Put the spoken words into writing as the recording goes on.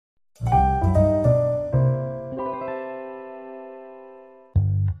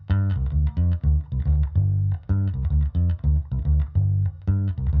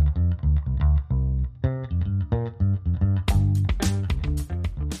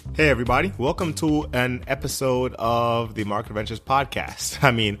Hey everybody, welcome to an episode of the Market Ventures podcast.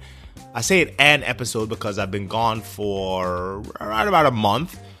 I say it an episode because I've been gone for around about a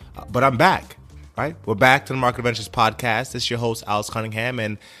month, but I'm back, right? We're back to the Market Ventures podcast. This is your host, Alice Cunningham,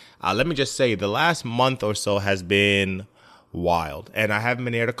 and let me just say, the last month or so has been wild, and I haven't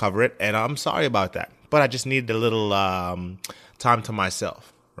been here to cover it, and I'm sorry about that, but I just needed a little time to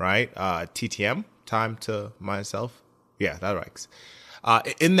myself, right? TTM, time to myself. Yeah, that works.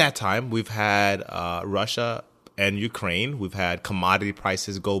 In that time, we've had Russia and Ukraine. We've had commodity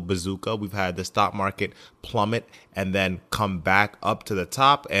prices go bazooka. We've had the stock market plummet and then come back up to the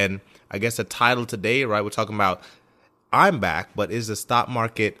top. And I guess the title today, right, we're talking about I'm back, but is the stock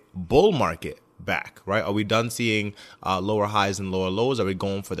market bull market back, right? Are we done seeing lower highs and lower lows? Are we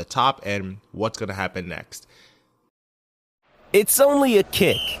going for the top? And what's going to happen next? It's only a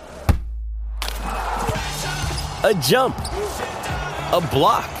kick, a jump, a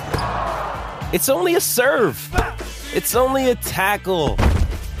block. It's only a serve. It's only a tackle,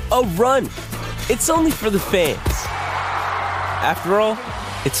 a run. It's only for the fans. After all,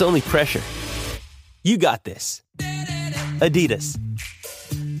 it's only pressure. You got this. Adidas.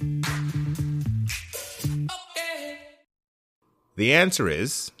 The answer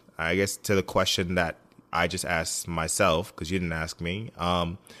is, I guess, to the question that I just asked myself, because you didn't ask me,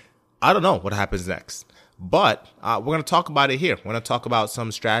 I don't know what happens next. But we're going to talk about it here. We're going to talk about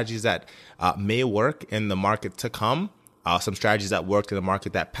some strategies that may work in the market to come, some strategies that worked in the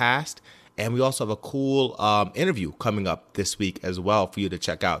market that passed. And we also have a cool interview coming up this week as well for you to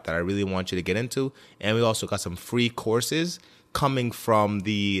check out that I really want you to get into. And we also got some free courses coming from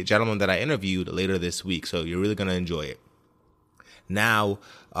the gentleman that I interviewed later this week. So you're really going to enjoy it. Now,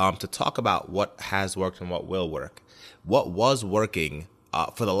 to talk about what has worked and what will work. What was working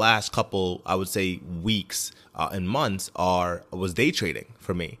for the last couple, I would say, weeks and months was day trading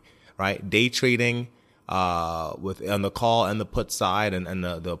for me, right? Day trading with on the call and the put side and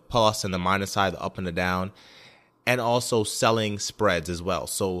the plus and the minus side, the up and the down, and also selling spreads as well.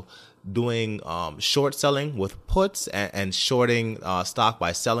 So doing short selling with puts and shorting stock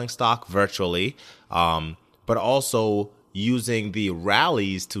by selling stock virtually, but also using the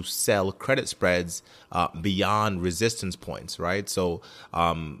rallies to sell credit spreads beyond resistance points, right? So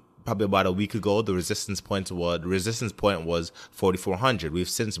probably about a week ago, the resistance point was 4,400. We've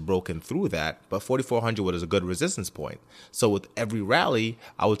since broken through that, but 4,400 was a good resistance point. So with every rally,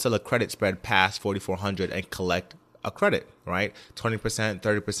 I would sell a credit spread past 4,400 and collect a credit, right? 20%,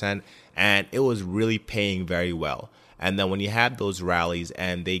 30%, and it was really paying very well. And then when you had those rallies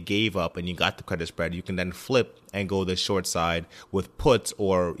and they gave up and you got the credit spread, you can then flip and go the short side with puts,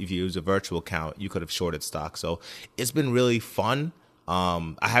 or if you use a virtual account, you could have shorted stock. So it's been really fun.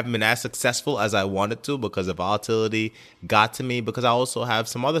 I haven't been as successful as I wanted to because the volatility got to me, because I also have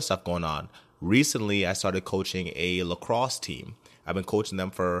some other stuff going on. Recently, I started coaching a lacrosse team. I've been coaching them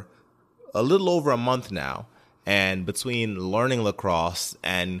for a little over a month now. And between learning lacrosse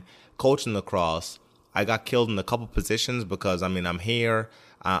and coaching lacrosse, I got killed in a couple positions because, I'm here.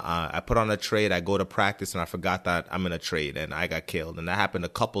 I put on a trade. I go to practice and I forgot that I'm in a trade and I got killed. And that happened a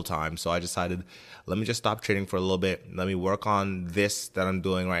couple times. So I decided, let me just stop trading for a little bit. Let me work on this that I'm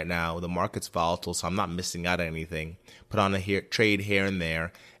doing right now. The market's volatile, so I'm not missing out on anything. Put on a trade here and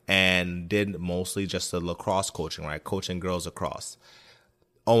there, and did mostly just the lacrosse coaching, right? Coaching girls lacrosse.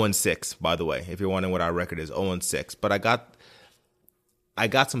 0-6, by the way, if you're wondering what our record is, 0-6. But I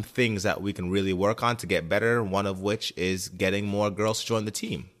got some things that we can really work on to get better, one of which is getting more girls to join the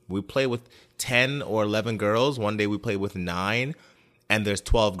team. We play with 10 or 11 girls. One day we play with 9, and there's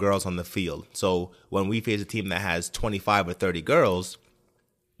 12 girls on the field. So when we face a team that has 25 or 30 girls,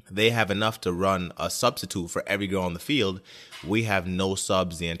 they have enough to run a substitute for every girl on the field. We have no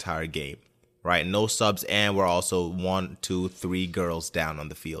subs the entire game, right? No subs, and we're also 1, 2, 3 girls down on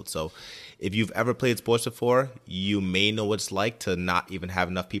the field. So if you've ever played sports before, you may know what it's like to not even have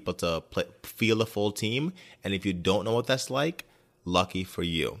enough people to field a full team. And if you don't know what that's like, lucky for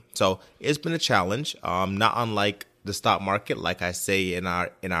you. So it's been a challenge, not unlike the stock market. Like I say in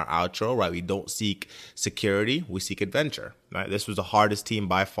our outro, right? We don't seek security, we seek adventure. Right? This was the hardest team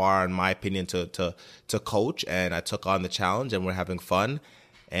by far, in my opinion, to coach, and I took on the challenge, and we're having fun.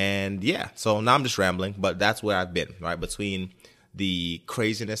 And yeah, so now I'm just rambling, but that's where I've been, right? Between the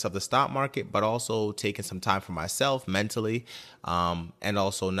craziness of the stock market, but also taking some time for myself mentally. And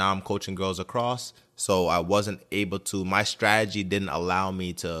also now I'm coaching girls across. So I wasn't able to, my strategy didn't allow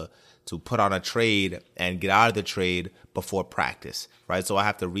me to put on a trade and get out of the trade before practice, right? So I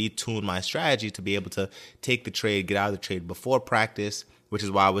have to retune my strategy to be able to take the trade, get out of the trade before practice, which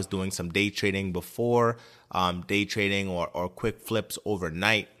is why I was doing some day trading before day trading or quick flips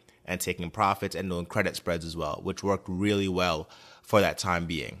overnight and taking profits and doing credit spreads as well, which worked really well for that time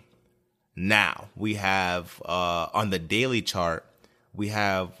being. Now we have on the daily chart, we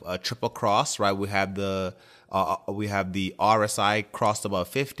have a triple cross, right? We have the RSI crossed above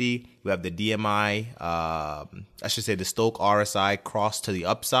 50. We have the DMI, I should say the Stochc RSI crossed to the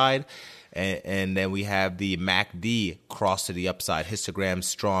upside. And then we have the MACD crossed to the upside, histogram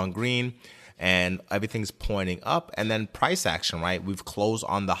strong green, and everything's pointing up. And then price action, right? We've closed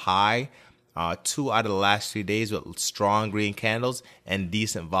on the high 2 out of the last 3 days with strong green candles and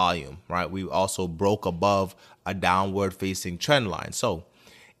decent volume, right? We also broke above a downward facing trend line. So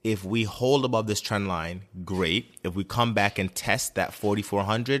if we hold above this trend line, great. If we come back and test that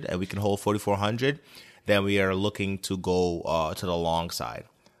 4,400 and we can hold 4,400, then we are looking to go to the long side.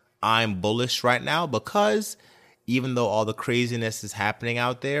 I'm bullish right now because even though all the craziness is happening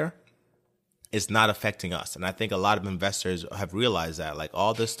out there, it's not affecting us. And I think a lot of investors have realized that, like,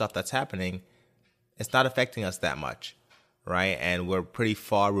 all this stuff that's happening, it's not affecting us that much, right? And we're pretty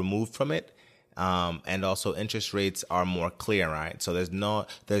far removed from it. And also interest rates are more clear, right? So there's no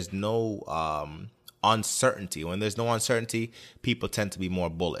uncertainty. When there's no uncertainty, people tend to be more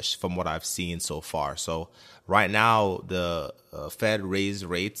bullish from what I've seen so far. So right now, the Fed raised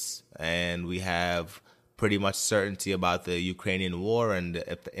rates, and we have pretty much certainty about the Ukrainian war and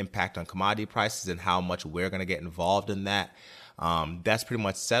the impact on commodity prices and how much we're going to get involved in that. That's pretty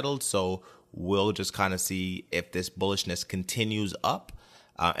much settled. So we'll just kind of see if this bullishness continues up.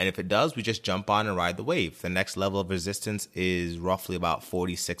 And if it does, we just jump on and ride the wave. The next level of resistance is roughly about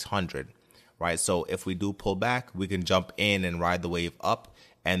 4,600, right? So if we do pull back, we can jump in and ride the wave up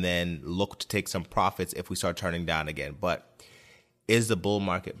and then look to take some profits if we start turning down again. But is the bull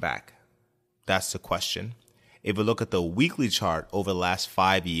market back? That's the question. If we look at the weekly chart over the last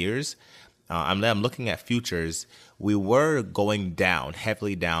 5 years, I'm looking at futures. We were going down,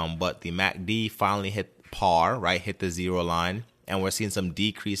 heavily down, but the MACD finally hit par, right? Hit the zero line. And we're seeing some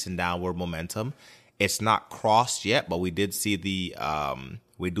decrease in downward momentum. It's not crossed yet, but we do see the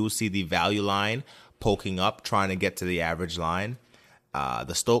value line poking up, trying to get to the average line.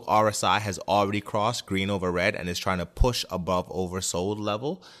 The Stochc RSI has already crossed green over red and is trying to push above oversold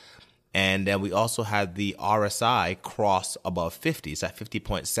level. And then we also had the RSI cross above 50. It's at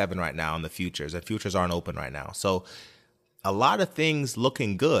 50.7 right now in the futures. The futures aren't open right now. So a lot of things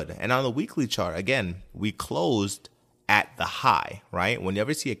looking good. And on the weekly chart, again, we closed at the high, right?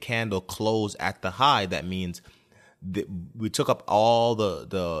 Whenever you see a candle close at the high, that means we took up all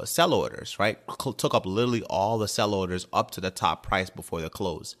the sell orders, right? Took up literally all the sell orders up to the top price before the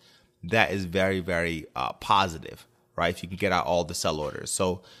close. That is very, very positive, right? If you can get out all the sell orders.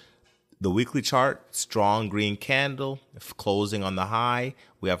 So the weekly chart, strong green candle, closing on the high.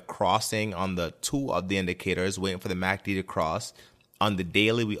 We have crossing on the two of the indicators, waiting for the MACD to cross. On the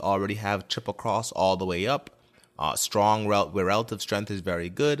daily, we already have triple cross all the way up. Strong relative strength is very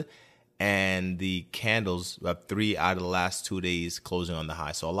good. And the candles, we have 3 out of the last 2 days closing on the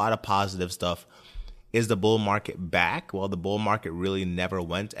high. So a lot of positive stuff. Is the bull market back? Well, the bull market really never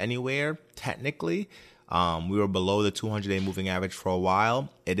went anywhere, technically. We were below the 200-day moving average for a while.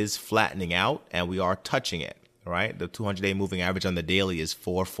 It is flattening out, and we are touching it, right? The 200-day moving average on the daily is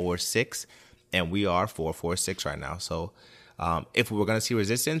 446, and we are 446 right now. So if we were going to see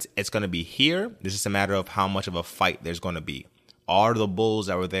resistance, it's going to be here. This is a matter of how much of a fight there's going to be. Are the bulls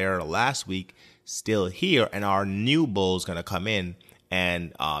that were there last week still here, and are new bulls going to come in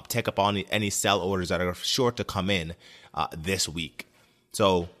and take up on any sell orders that are sure to come in this week?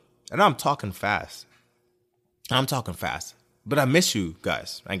 So, and I'm talking fast, but I miss you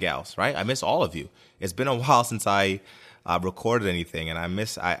guys and gals, right? I miss all of you. It's been a while since I recorded anything, and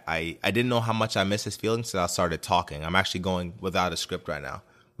I didn't know how much I miss this feeling since I started talking. I'm actually going without a script right now,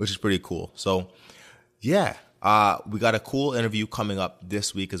 which is pretty cool. So, yeah. We got a cool interview coming up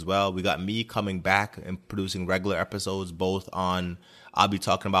this week as well. We got me coming back and producing regular episodes, both on, I'll be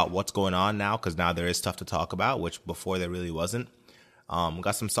talking about what's going on now, because now there is stuff to talk about, which before there really wasn't.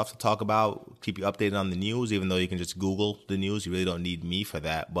 Got some stuff to talk about, keep you updated on the news, even though you can just Google the news. You really don't need me for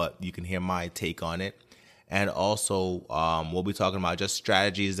that, but you can hear my take on it. And also, we'll be talking about just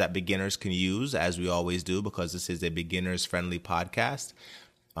strategies that beginners can use, as we always do, because this is a beginners-friendly podcast,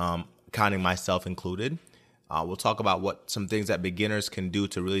 counting myself included. We'll talk about some things that beginners can do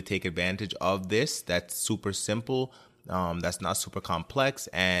to really take advantage of this. That's super simple, that's not super complex,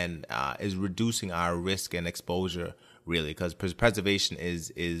 and is reducing our risk and exposure, really, because preservation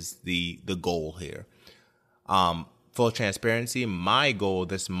is the goal here. Full transparency, my goal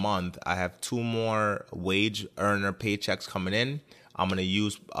this month, I have 2 more wage earner paychecks coming in. I'm going to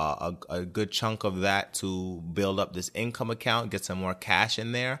use a good chunk of that to build up this income account, get some more cash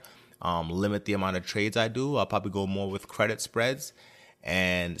in there. limit the amount of trades I do. I'll probably go more with credit spreads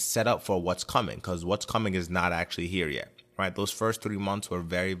and set up for what's coming, because what's coming is not actually here yet, right? Those first 3 months were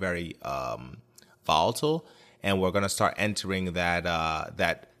very, very volatile, and we're going to start entering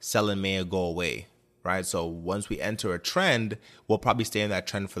that sell in May or go away, right? So once we enter a trend, we'll probably stay in that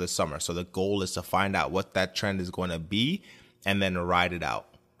trend for the summer. So the goal is to find out what that trend is going to be and then ride it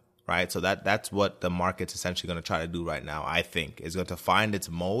out, right? So that's what the market's essentially going to try to do right now, I think, is going to find its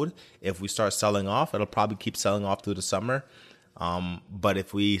mode. If we start selling off, it'll probably keep selling off through the summer. But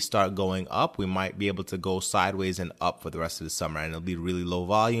if we start going up, we might be able to go sideways and up for the rest of the summer, and it'll be really low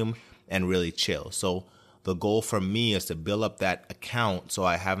volume and really chill. So the goal for me is to build up that account so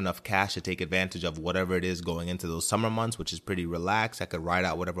I have enough cash to take advantage of whatever it is going into those summer months, which is pretty relaxed. I could ride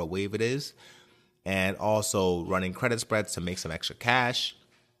out whatever wave it is, and also running credit spreads to make some extra cash,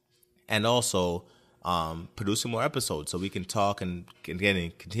 and also producing more episodes so we can talk and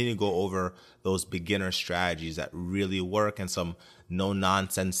continue to go over those beginner strategies that really work and some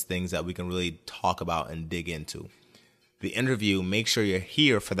no-nonsense things that we can really talk about and dig into. The interview, make sure you're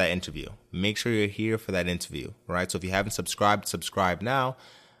here for that interview. Make sure you're here for that interview, right? So if you haven't subscribed, subscribe now.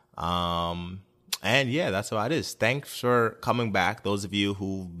 And yeah, that's about it is. Thanks for coming back. Those of you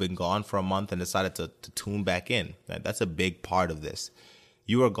who've been gone for a month and decided to tune back in. That's a big part of this.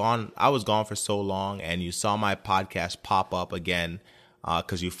 You were gone. I was gone for so long, and you saw my podcast pop up again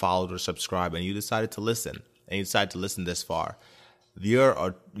because you followed or subscribed, and you decided to listen, and you decided to listen this far. You're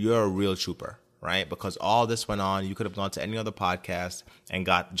a real trooper, right? Because all this went on. You could have gone to any other podcast and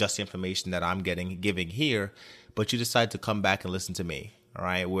got just the information that I'm giving here, but you decided to come back and listen to me, all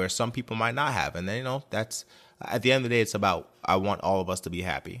right? Where some people might not have, and then that's at the end of the day, it's about I want all of us to be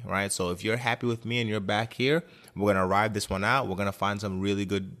happy, right? So if you're happy with me and you're back here, we're going to ride this one out. We're going to find some really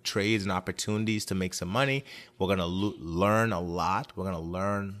good trades and opportunities to make some money. We're going to learn a lot.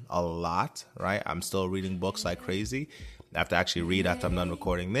 Right? I'm still reading books like crazy. I have to actually read after I'm done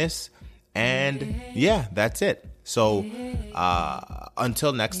recording this. And yeah, that's it. So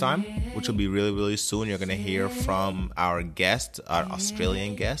until next time, which will be really, really soon, you're going to hear from our guest, our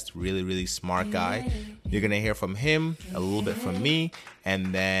Australian guest, really, really smart guy. You're going to hear from him, a little bit from me, and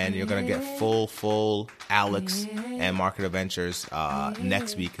then you're going to get full Alex and Market Adventures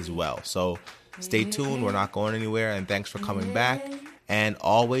next week as well. So stay tuned. We're not going anywhere, and thanks for coming back. And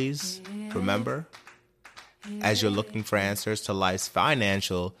always remember, as you're looking for answers to life's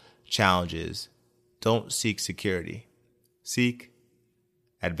financial challenges, don't seek security. Seek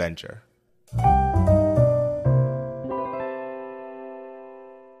adventure.